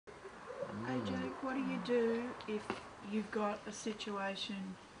what do you do if you've got a situation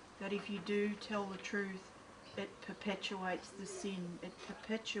that if you do tell the truth, it perpetuates the sin, it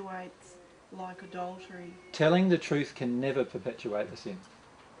perpetuates like adultery? Telling the truth can never perpetuate the sin.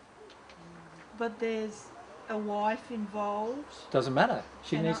 But there's a wife involved. Doesn't matter.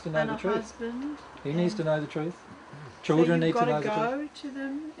 She needs to know the truth. Husband. He needs to know the truth. Children need to know the truth. So you've got to go to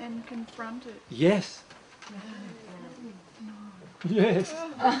them and confront it. Yes. Yes.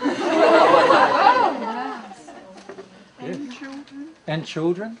 And children. And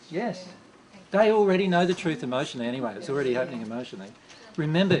children, yes. They already know the truth emotionally anyway. It's already happening emotionally.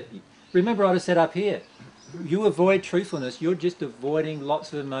 Remember what I said up here. You avoid truthfulness, you're just avoiding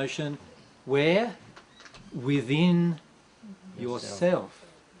lots of emotion. Where? Within yourself.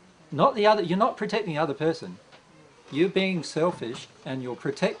 Not the other. You're not protecting the other person. You're being selfish and you're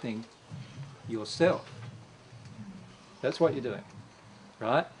protecting yourself. That's what you're doing,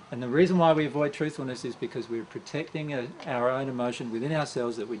 right? And the reason why we avoid truthfulness is because we're protecting our own emotion within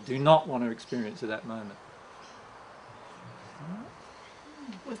ourselves that we do not want to experience at that moment.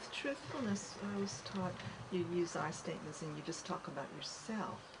 With truthfulness, I was taught you use I statements and you just talk about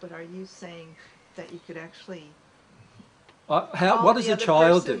yourself. But are you saying that you could actually... What does a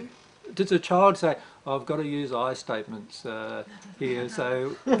child do? Does a child say, oh, I've got to use I statements here,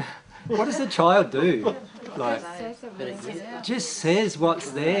 so... What does a child do? Like, just says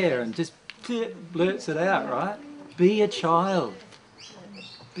what's there and just blurts it out, right? Be a child.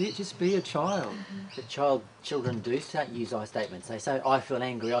 Just be a child. But children do use I statements. They say, I feel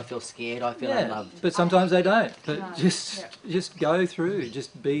angry, I feel scared, I feel unloved. But sometimes they don't. But just go through,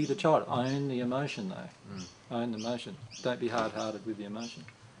 just be the child. Own the emotion though. Own the emotion. Don't be hard-hearted with the emotion.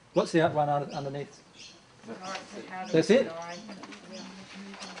 What's the one underneath? That's it?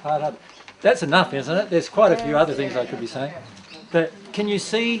 Hard-hearted. That's enough, isn't it? There's quite a few other things I could be saying. But can you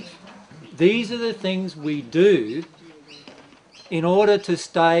see, these are the things we do in order to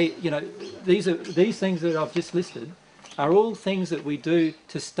stay, you know, these things that I've just listed are all things that we do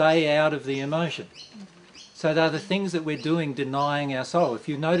to stay out of the emotion. So they're the things that we're doing denying our soul. If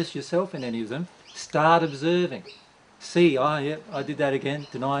you notice yourself in any of them, start observing. See, oh yeah, I did that again,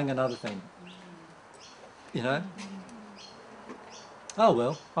 denying another thing. You know? Oh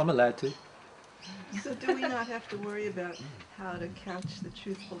well, I'm allowed to. So do we not have to worry about how to couch the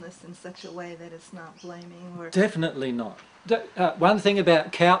truthfulness in such a way that it's not blaming or... Definitely not. One thing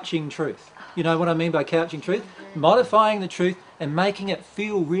about couching truth. You know what I mean by couching truth? Modifying the truth and making it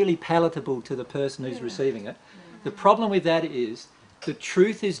feel really palatable to the person who's receiving it. The problem with that is the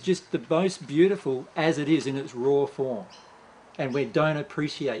truth is just the most beautiful as it is in its raw form. And we don't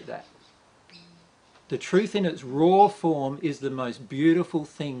appreciate that. The truth in its raw form is the most beautiful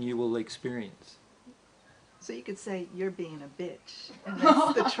thing you will experience. So you could say, you're being a bitch, and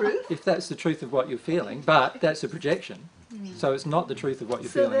that's the truth? If that's the truth of what you're feeling, but that's a projection. So it's not the truth of what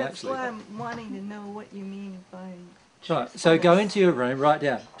you're feeling actually. So that's why I'm wanting to know what you mean by right, so go into your room, write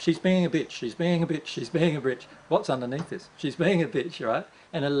down, she's being a bitch, she's being a bitch, she's being a bitch. What's underneath this? She's being a bitch, right?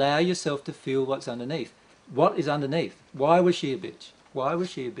 And allow yourself to feel what's underneath. What is underneath? Why was she a bitch? Why was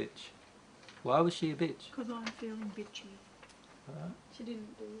she a bitch? Why was she a bitch? Because I'm feeling bitchy. Right. She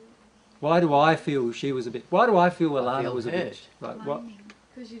didn't do it. Why do I feel she was a bitch? Why do I feel Alana was a bitch? Like what?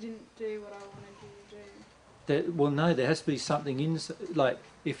 Because you didn't do what I wanted you to do. Well, no, there has to be something inside. Like,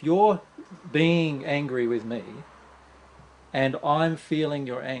 if you're being angry with me, and I'm feeling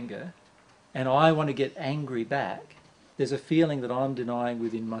your anger, and I want to get angry back, there's a feeling that I'm denying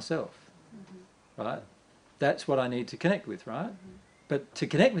within myself, right? That's what I need to connect with, right? But to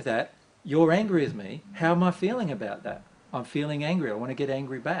connect with that, you're angry with me. How am I feeling about that? I'm feeling angry. I want to get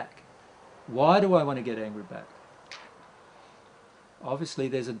angry back. Why do I want to get angry back? Obviously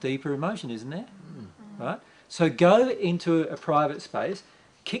there's a deeper emotion, isn't there? Right? So go into a private space,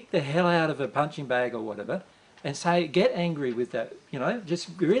 kick the hell out of a punching bag or whatever, and say, get angry with that, you know, just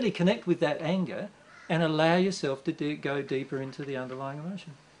really connect with that anger and allow yourself to go deeper into the underlying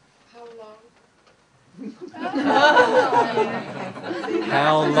emotion. How long?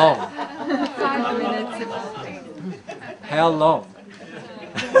 How long? 5 minutes. How long?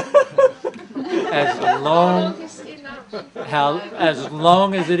 As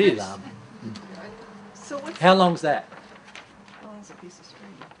long as it is. So what's How long's that? How long's a piece of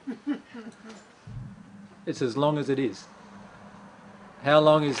string? It's as long as it is. How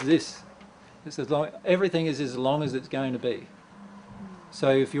long is this? It's as long. Everything is as long as it's going to be. So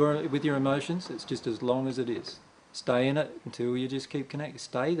if you're with your emotions, it's just as long as it is. Stay in it until you just keep connecting.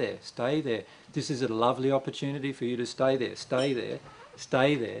 Stay there. Stay there. This is a lovely opportunity for you to stay there. Stay there.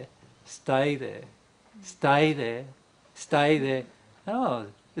 Stay there. Stay there. Stay there. Stay there. Oh,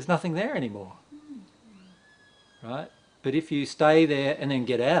 there's nothing there anymore. right? But if you stay there and then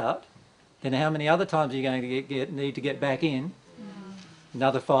get out, then how many other times are you going to need to get back in?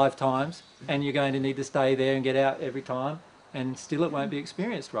 Another 5 times, and you're going to need to stay there and get out every time, and still it won't be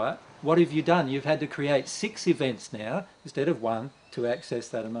experienced, right? What have you done? You've had to create 6 events now instead of 1 to access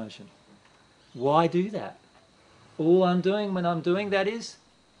that emotion. Why do that? All I'm doing when I'm doing that is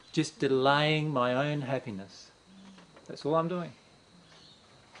just delaying my own happiness. That's all I'm doing.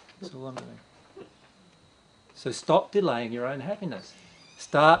 That's all I'm doing. So stop delaying your own happiness.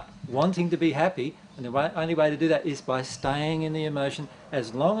 Start wanting to be happy, and the only way to do that is by staying in the emotion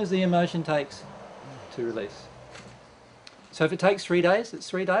as long as the emotion takes to release. So if it takes 3 days, it's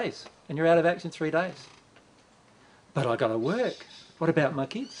 3 days, and you're out of action 3 days. But I got to work. What about my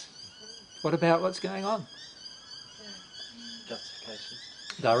kids? What about what's going on? Justification.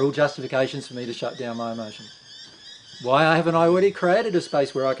 They're all justifications for me to shut down my emotion. Why haven't I already created a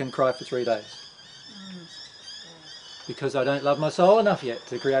space where I can cry for 3 days? Because I don't love my soul enough yet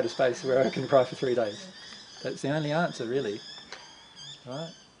to create a space where I can cry for 3 days. That's the only answer, really.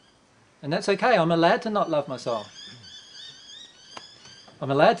 Right? And that's okay. I'm allowed to not love my soul.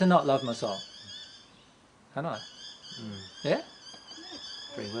 I'm allowed to not love my soul. Aren't I? Yeah?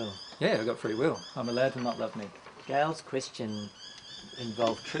 Free will. Yeah, I've got free will. I'm allowed to not love me. Gail's question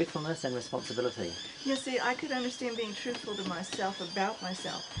involved truthfulness and responsibility. You see, I could understand being truthful to myself about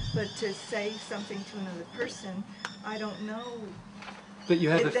myself, but to say something to another person, I don't know. But you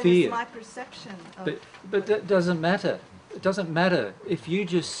have a Then fear. it's my perception of But that doesn't matter. It doesn't matter. If you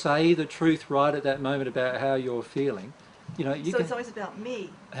just say the truth right at that moment about how you're feeling, you know, you so can... it's always about me.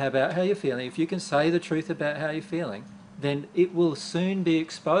 About how you're feeling. If you can say the truth about how you're feeling, then it will soon be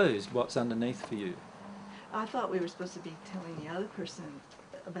exposed what's underneath for you. I thought we were supposed to be telling the other person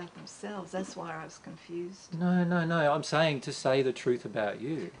about themselves. That's why I was confused. No. I'm saying to say the truth about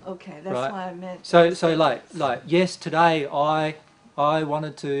you. Okay, that's Right. why I meant. So like yes, today I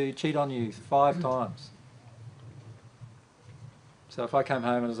wanted to cheat on you 5 times. So if I came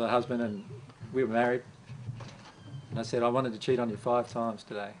home as a husband and we were married, and I said I wanted to cheat on you 5 times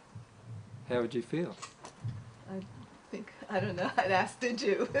today, how would you feel? I don't know, I'd ask, did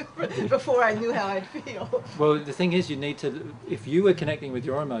you? Before I knew how I'd feel. Well, the thing is, you need to, if you were connecting with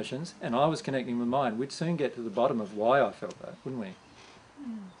your emotions and I was connecting with mine, we'd soon get to the bottom of why I felt that, wouldn't we?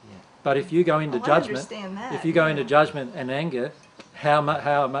 Yeah. But if you go into I judgment, understand that, if you go into yeah. judgment and anger, how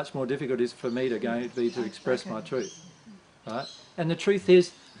much more difficult it is for me to express my truth, right? And the truth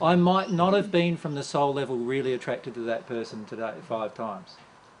is, I might not have been from the soul level really attracted to that person today 5 times.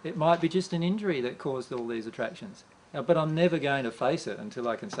 It might be just an injury that caused all these attractions. But I'm never going to face it until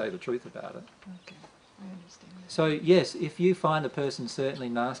I can say the truth about it. Okay, I understand that. So yes, if you find a person certainly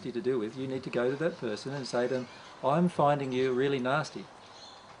nasty to deal with, you need to go to that person and say to them, I'm finding you really nasty.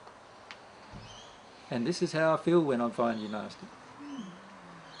 And this is how I feel when I'm finding you nasty.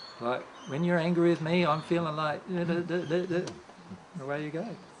 Like, when you're angry with me, I'm feeling like, away you go.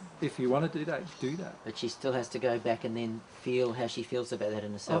 If you want to do that, do that. But she still has to go back and then feel how she feels about that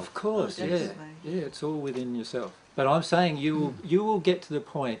in herself. Of course, Oh, yeah. definitely. Yeah, it's all within yourself. But I'm saying you will get to the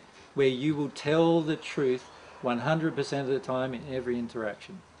point where you will tell the truth 100% of the time in every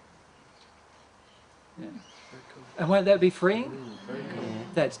interaction. Yeah. And won't that be freeing? Yeah.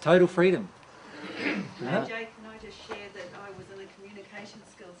 That's total freedom. Hey Jake, can I just share that I was in a communication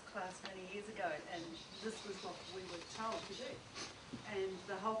skills class many years ago and this was what we were told to do. And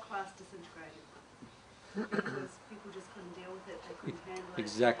the whole class disintegrated because people just couldn't deal with it, they couldn't handle it.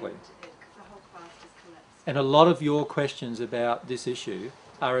 Exactly. And the whole class just collapsed. And a lot of your questions about this issue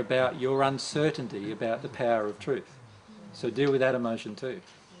are about your uncertainty about the power of truth. So deal with that emotion too.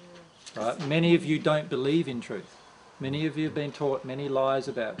 Right? Many of you don't believe in truth. Many of you have been taught many lies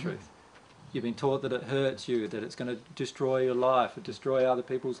about truth. You've been taught that it hurts you, that it's going to destroy your life, or destroy other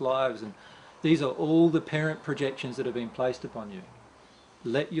people's lives. And these are all the parent projections that have been placed upon you.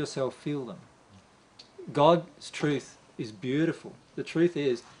 Let yourself feel them. God's truth is beautiful. The truth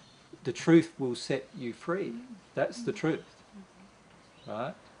is, the truth will set you free. That's the truth.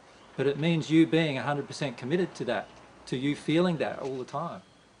 Right? But it means you being 100% committed to that, to you feeling that all the time,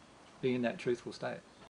 being in that truthful state.